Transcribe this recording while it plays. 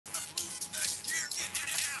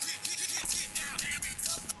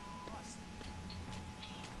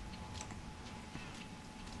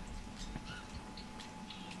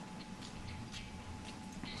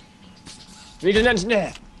I need an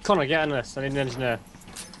engineer! Connor, get on this. I need an engineer.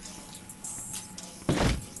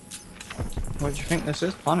 What do you think this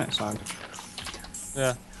is? Planet side?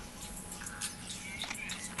 Yeah.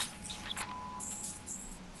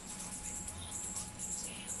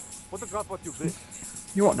 Photograph what you wish.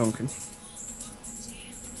 You what, Duncan?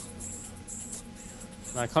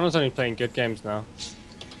 Nah, Connor's only playing good games now.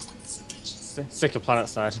 Sick of planet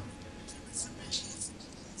side.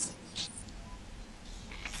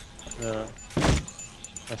 Oh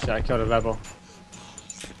shit, I killed a rebel.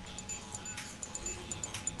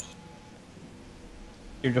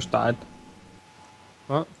 You just died.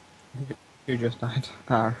 What? You just died.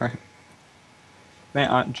 Ah, right. Mate,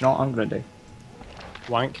 do you know what I'm gonna do?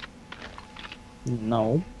 Wank.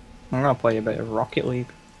 No. I'm gonna play a bit of Rocket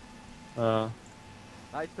League.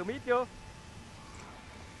 Nice to meet you.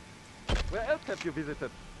 Where else have you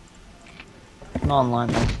visited? Not online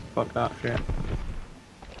though. Fuck that shit.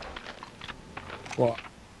 What?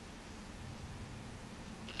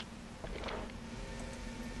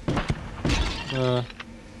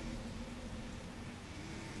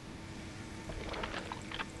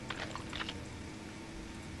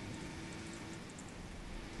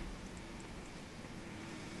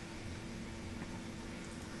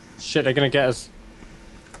 Shit, they're gonna get us.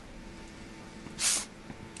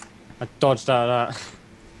 I dodged out of that.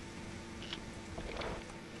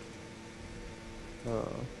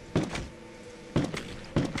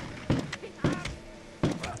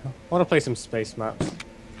 I want to play some space maps.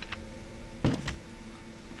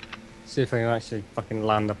 See if I can actually fucking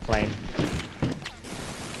land a plane.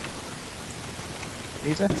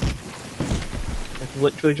 Easy. It's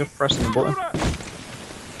literally just pressing the button.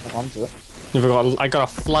 Hold on to it. I gotta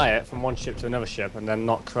fly it from one ship to another ship and then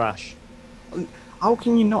not crash. How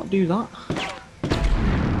can you not do that?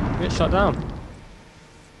 Get shot down.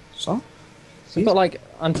 So? They've got like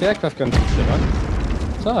anti-aircraft guns and shit, right?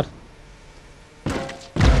 It's hard.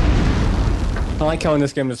 I like how in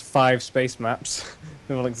this game there's 5 space maps.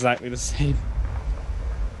 They're all exactly the same.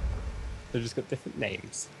 They've just got different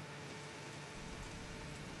names.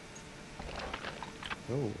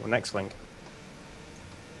 Oh, an X-Wing.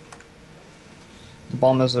 The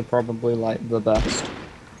bombers are probably like the best.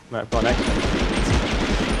 Right, I've got an X-Wing.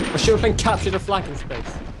 I should have been captured a flag in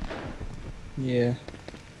space. Yeah.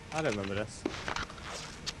 I don't remember this.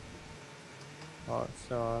 Oh, it's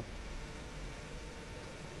so hard.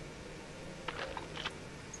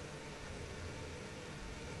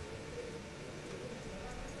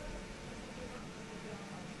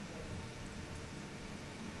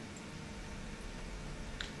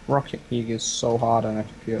 Rocket League is so hard on a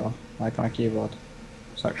computer, like on a keyboard.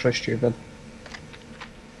 It's actually stupid.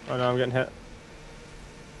 Oh no, I'm getting hit.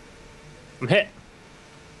 I'm hit!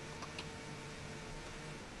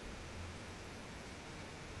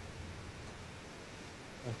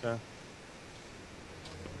 Okay.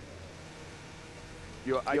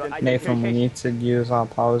 Nathan, we need to use our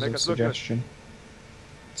powers of suggestion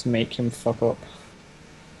to make him fuck up.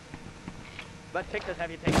 What pictures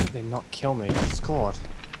have you taken? They not kill me. I scored.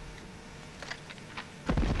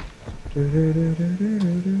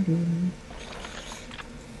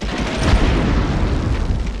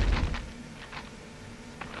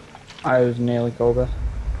 I was nearly Kobe.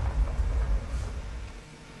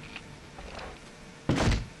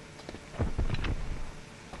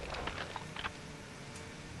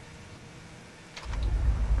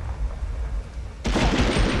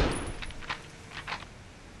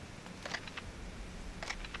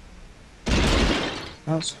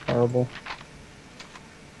 That's horrible.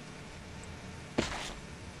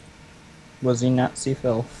 Was he Nazi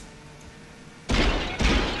filth?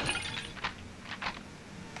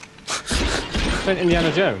 Clint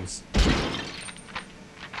Indiana Jones.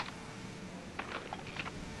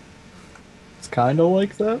 It's kinda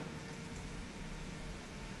like that.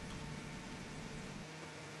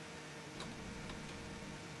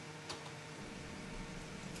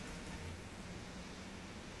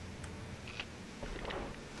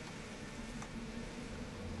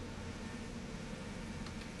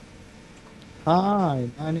 Hi,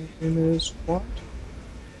 my name is what?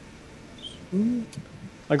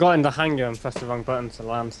 I got in the hangar and pressed the wrong button to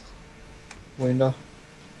land. Window.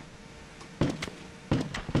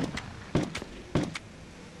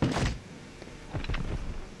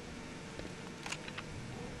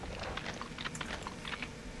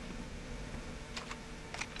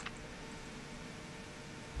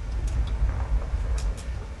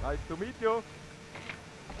 Nice to meet you.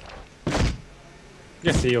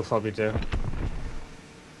 Yes, you'll probably do.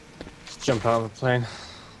 Just jump out of a plane.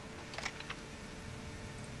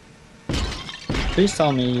 Please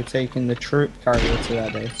tell me you're taking the troop carrier to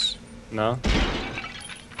their base. No. Take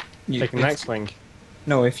the if- next wing.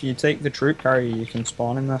 No, if you take the troop carrier, you can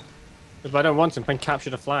spawn in there. If I don't want to, then capture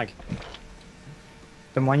the flag.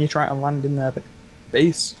 Then when you try to land in their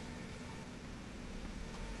base,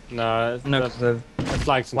 No, no, because the the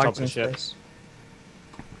flag's on top flags of in the ship. space.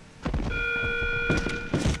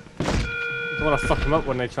 I don't want to fuck them up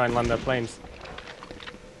when they try and land their planes.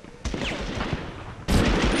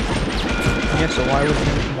 Yeah, so why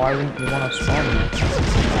wouldn't you want to spawn there?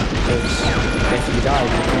 Because if you die, you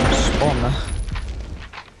can just spawn there.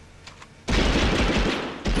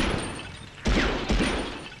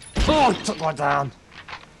 Oh, took one down.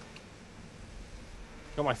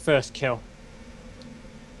 Got my first kill.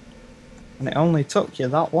 And it only took you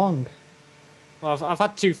that long. Well, I've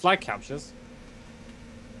had 2 flag captures.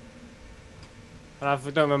 And I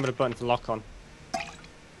don't remember the button to lock on.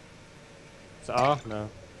 Is it R? No.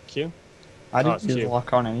 Q? I Oh, didn't it's use cute.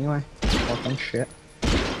 lock on anyway. Lock on shit.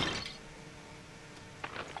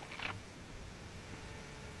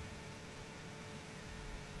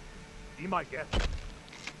 Be my guest.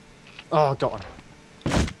 Oh, got one.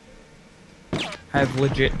 I've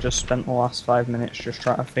legit just spent the last 5 minutes just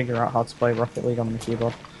trying to figure out how to play Rocket League on the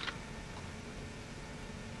keyboard.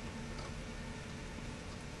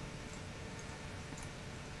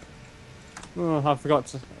 Oh, I forgot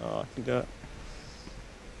to. Oh, I can do it.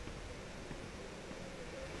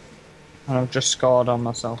 And I've just scored on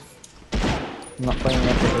myself. I'm not playing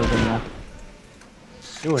Rocket League anymore.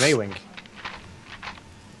 Ooh, an A-wing.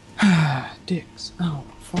 Dicks out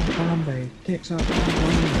for Harambe. Dicks out for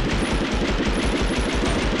Harambe.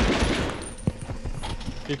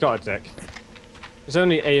 You've got a dick. There's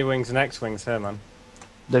only A-wings and X-wings here, man.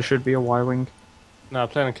 There should be a Y-wing. No, I'm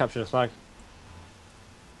playing on capture the flag.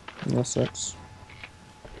 Yes, it's.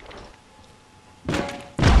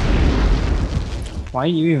 Why are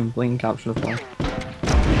you even playing capture the flag?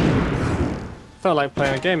 Felt like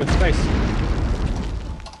playing a game in space.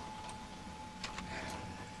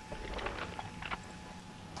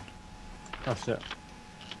 Oh shit.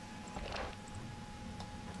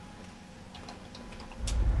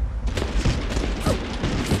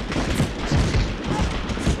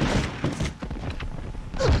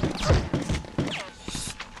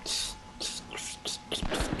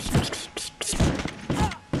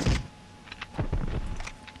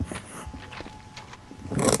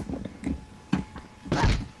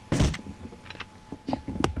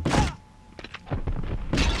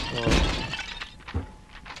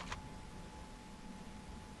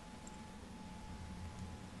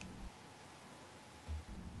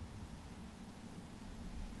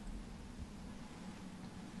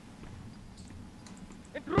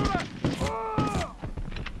 Intruder! Oh!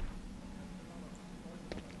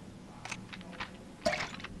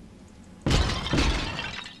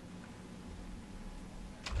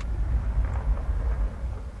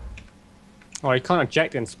 Oh, you can't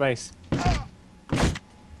eject in space.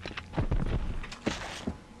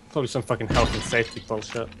 Probably some fucking health and safety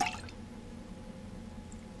bullshit.